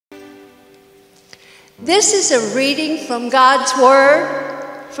This is a reading from God's Word,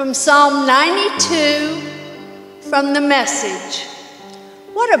 from Psalm 92, from the Message.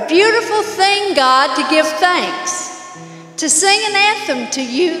 What a beautiful thing, God, to give thanks, to sing an anthem to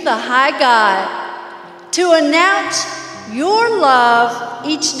you, the high God, to announce your love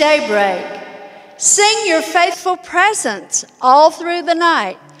each daybreak. Sing your faithful presence all through the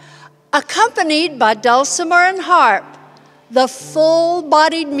night, accompanied by dulcimer and harp, the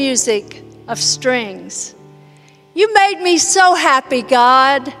full-bodied music of strings. You made me so happy,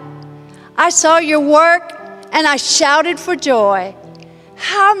 God. I saw your work and I shouted for joy.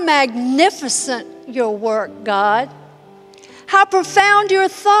 How magnificent your work, God. How profound your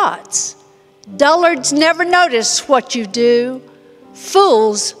thoughts. Dullards never notice what you do.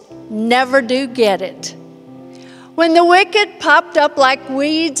 Fools never do get it. When the wicked popped up like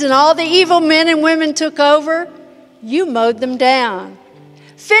weeds and all the evil men and women took over, you mowed them down.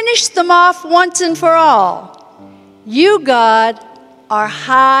 Finished them off once and for all. You, God, are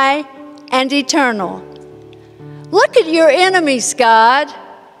high and eternal. Look at your enemies, God.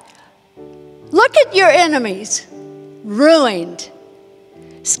 Look at your enemies, ruined,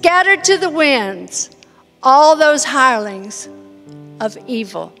 scattered to the winds, all those hirelings of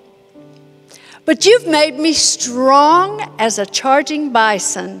evil. But you've made me strong as a charging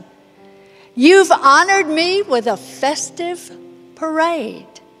bison. You've honored me with a festive parade.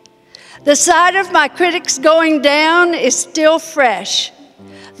 The sight of my critics going down is still fresh,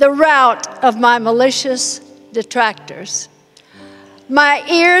 the rout of my malicious detractors. My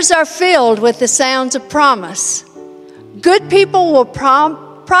ears are filled with the sounds of promise. Good people will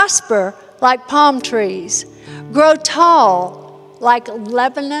prosper like palm trees, grow tall like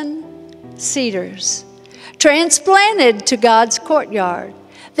Lebanon cedars, transplanted to God's courtyard.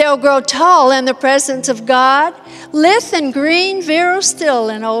 They'll grow tall in the presence of God, lithe and green, virile still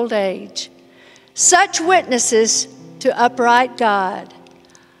in old age. Such witnesses to upright God.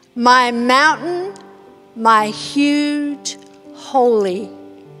 My mountain, my huge, holy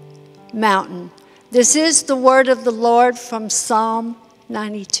mountain. This is the word of the Lord from Psalm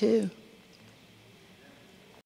 92.